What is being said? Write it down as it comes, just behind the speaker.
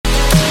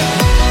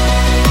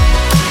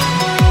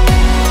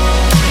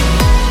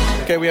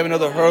Okay, we have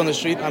another her on the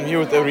street. I'm here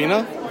with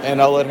Irina,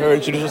 and I'll let her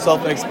introduce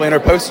herself and explain her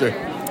poster.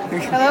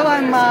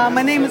 Hello,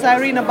 my name is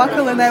Irina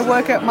Buckle, and I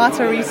work at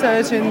Matter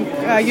Research in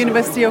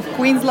University of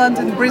Queensland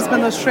in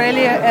Brisbane,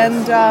 Australia,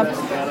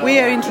 and we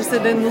are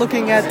interested in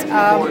looking at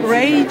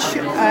rage,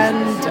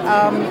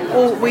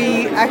 and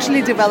we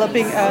actually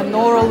developing an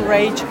oral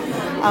rage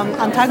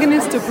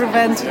antagonist to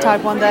prevent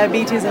type 1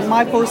 diabetes, and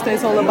my poster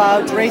is all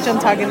about rage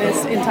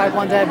antagonists in type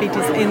 1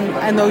 diabetes in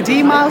an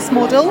OD mouse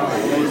model.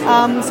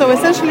 So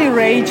essentially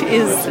rage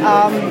is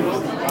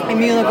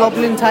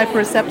immunoglobulin type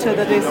receptor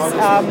that is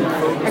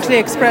actually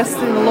expressed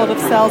in a lot of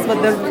cells,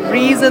 but the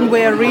reason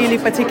we are really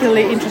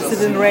particularly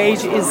interested in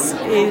rage is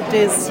it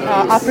is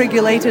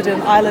upregulated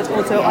in islet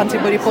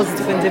autoantibody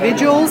positive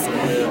individuals,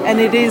 and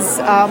it is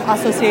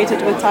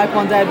associated with type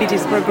 1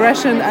 diabetes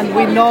progression, and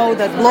we know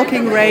that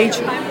blocking rage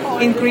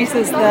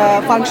increases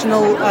the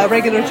functional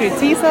regulatory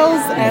T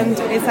cells, and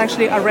it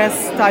actually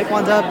arrests type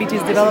 1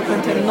 diabetes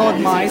development in NOD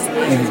mice.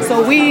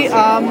 So we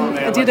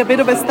did a bit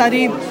of a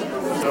study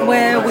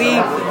where we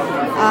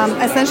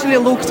essentially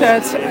looked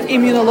at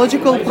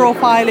immunological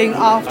profiling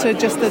after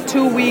just the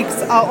 2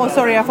 weeks.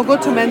 I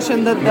forgot to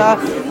mention that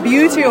the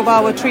beauty of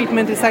our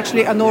treatment is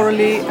actually an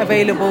orally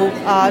available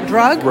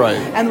drug. Right.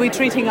 And we're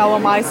treating our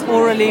mice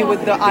orally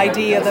with the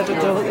idea that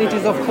it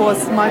is, of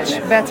course, much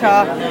better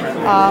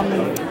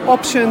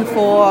option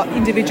for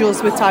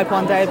individuals with type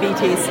 1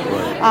 diabetes.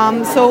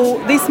 So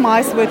these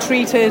mice were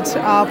treated,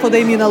 for the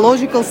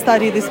immunological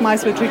study, these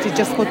mice were treated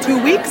just for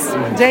 2 weeks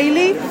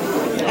daily.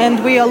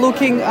 And we are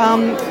looking,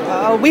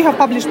 we have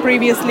published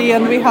previously,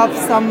 and we have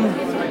some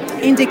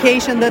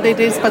indication that it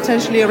is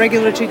potentially a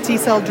regulatory T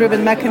cell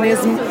driven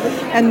mechanism.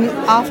 And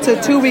after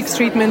 2 weeks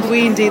treatment,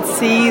 we indeed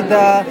see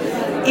the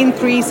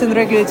increase in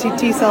regulatory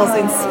T cells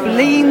in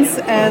spleens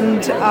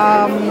and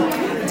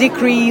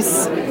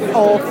decrease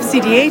of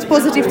CD8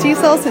 positive T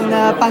cells in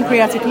the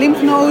pancreatic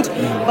lymph node.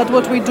 But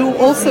what we do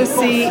also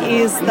see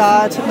is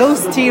that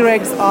those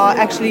Tregs are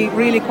actually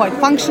really quite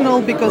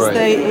functional, because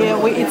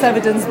it's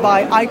evidenced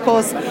by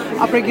ICOS,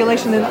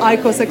 upregulation in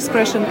ICOS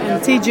expression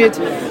and TIGIT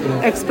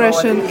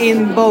expression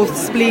in both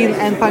spleen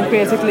and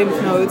pancreatic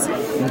lymph nodes.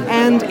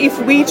 And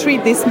if we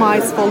treat these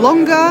mice for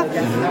longer,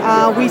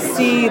 we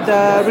see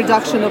the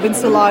reduction of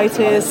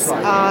insulitis,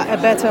 a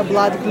better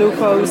blood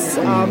glucose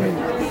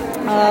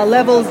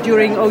levels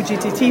during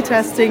OGTT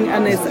testing,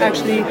 and it's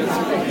actually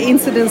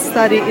incidence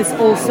study is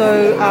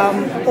also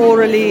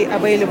orally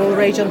available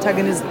rage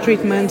antagonist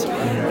treatment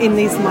in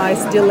these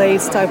mice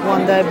delays type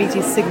 1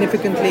 diabetes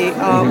significantly,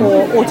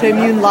 or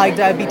autoimmune-like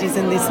diabetes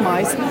in these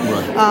mice.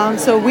 Right.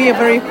 So we are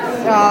very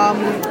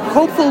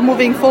hopeful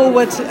moving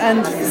forward,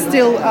 and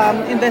still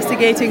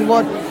investigating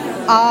what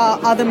are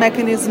other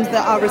mechanisms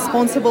that are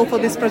responsible for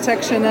this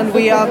protection. And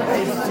we are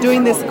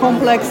doing this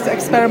complex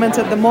experiment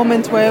at the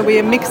moment where we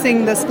are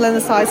mixing the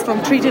splenocytes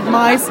from treated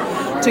mice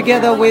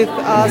together with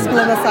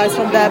splenocytes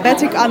from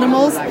diabetic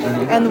animals,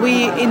 and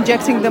we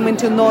injecting them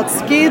into NOD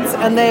skids,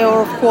 and there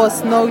are of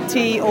course no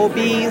T or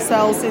B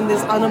cells in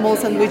these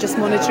animals, and we're just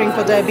monitoring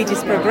for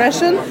diabetes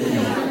progression.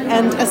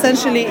 And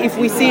essentially, if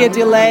we see a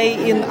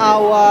delay in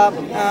our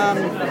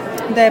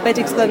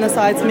diabetic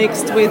splenocytes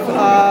mixed with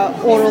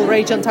oral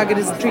rage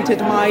antagonist treated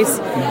mice,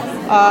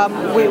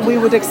 we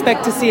would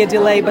expect to see a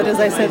delay, but as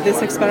I said,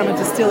 this experiment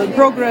is still in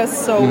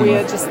progress, so we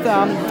are just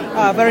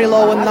very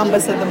low on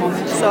numbers at the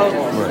moment. So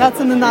that's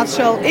in a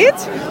nutshell it.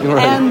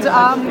 And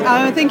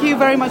thank you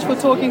very much for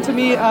talking to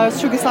me.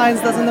 Sugar Science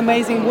does an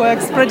amazing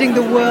work spreading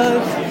the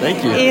word.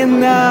 Thank you.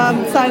 In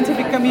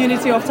scientific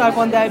community of type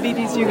 1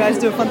 diabetes. You guys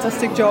do a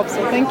fantastic job,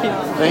 so thank you.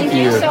 Thank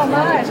you so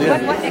much.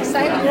 Yeah. What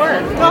exciting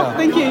work. Oh,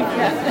 thank you.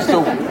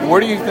 So where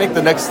do you think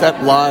the next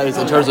step lies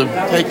in terms of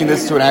taking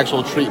this to an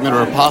actual treatment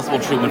or a possible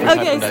treatment for type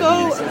 1 diabetes?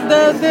 So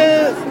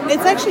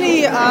it's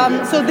actually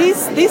so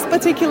this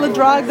particular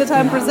drug that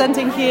I'm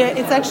presenting here,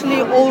 it's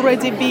actually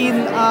already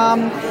been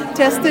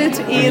tested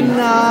in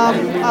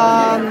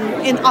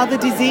other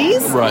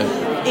disease.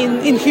 Right.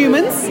 In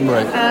humans,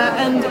 right.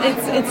 And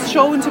it's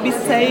shown to be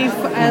safe,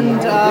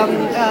 and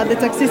the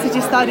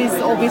toxicity studies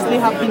obviously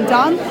have been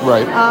done.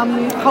 Right.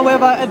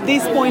 However, at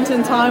this point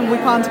in time, we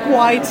can't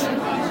quite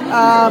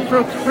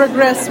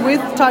progress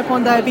with type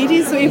 1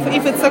 diabetes. So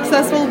if it's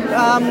successful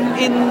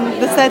in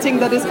the setting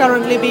that is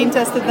currently being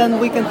tested, then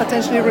we can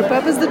potentially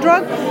repurpose the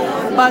drug.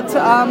 But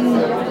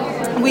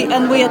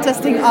we are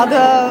testing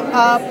other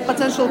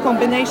potential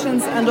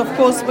combinations, and of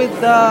course with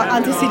the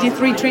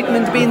anti-CD3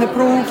 treatment being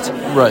approved,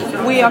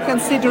 we are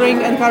considering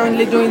and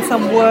currently doing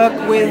some work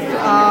with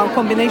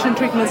combination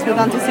treatments with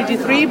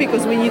anti-CD3,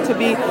 because we need to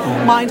be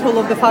mindful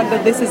of the fact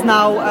that this is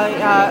now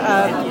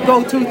a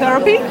go-to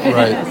therapy.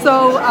 Right.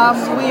 So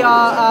we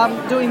are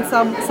doing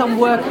some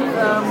work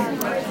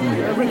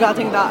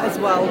regarding that as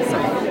well. So.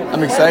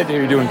 I'm excited to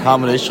hear you're doing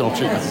combinational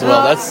treatments as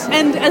well.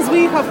 And as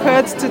we have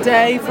heard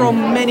today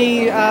from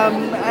many,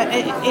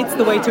 it's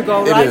the way to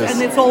go, right? It is.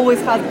 And it's always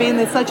has been.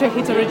 It's such a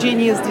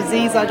heterogeneous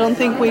disease. I don't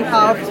think we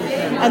have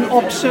an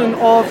option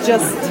of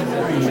just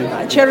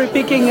cherry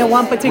picking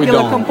one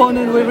particular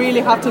component. We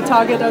really have to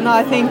target, and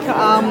I think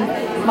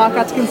Mark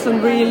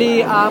Atkinson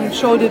really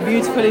showed it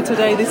beautifully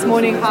today, this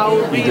morning, how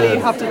really you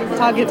have to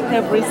target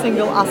every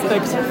single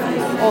aspect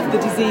of the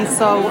disease.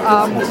 So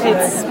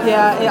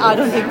I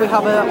don't think we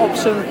have an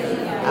option.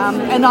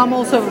 And I'm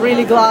also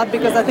really glad,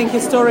 because I think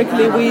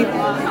historically we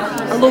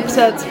looked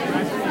at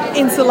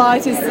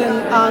insulitis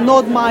in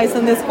node mice,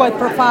 and it's quite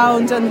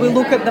profound, and we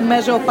look at the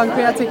measure of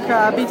pancreatic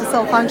beta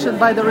cell function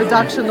by the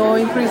reduction or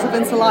increase of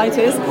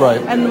insulitis,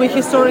 and we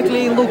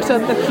historically looked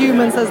at the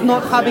humans as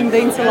not having the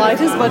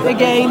insulitis, but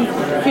again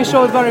he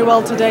showed very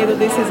well today that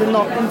this is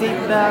not indeed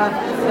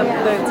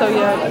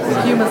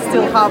humans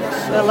still have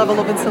a level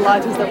of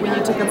insulitis that we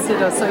need to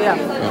consider,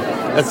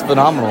 That's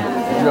phenomenal.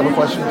 Do you have a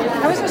question?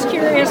 I was just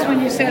curious when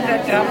you said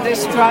that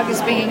this drug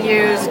is being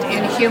used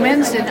in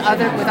humans with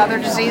other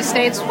disease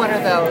states. What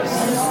are those?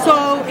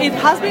 So it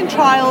has been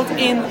trialed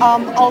in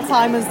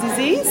Alzheimer's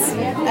disease,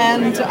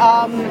 and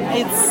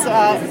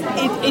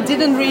it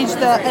didn't reach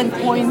the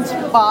endpoint,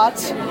 but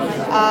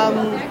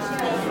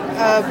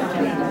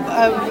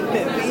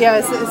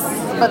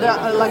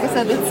like I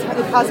said,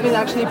 it has been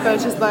actually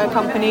purchased by a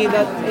company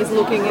that is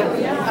looking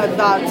at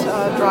that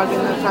drug in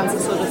a cancer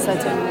sort of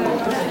setting.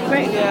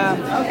 Great.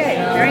 Yeah. Okay.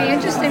 Very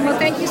interesting. Well,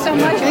 thank you so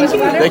much. Thank you so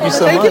much.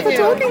 Thank you for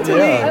talking to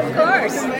me. Of course.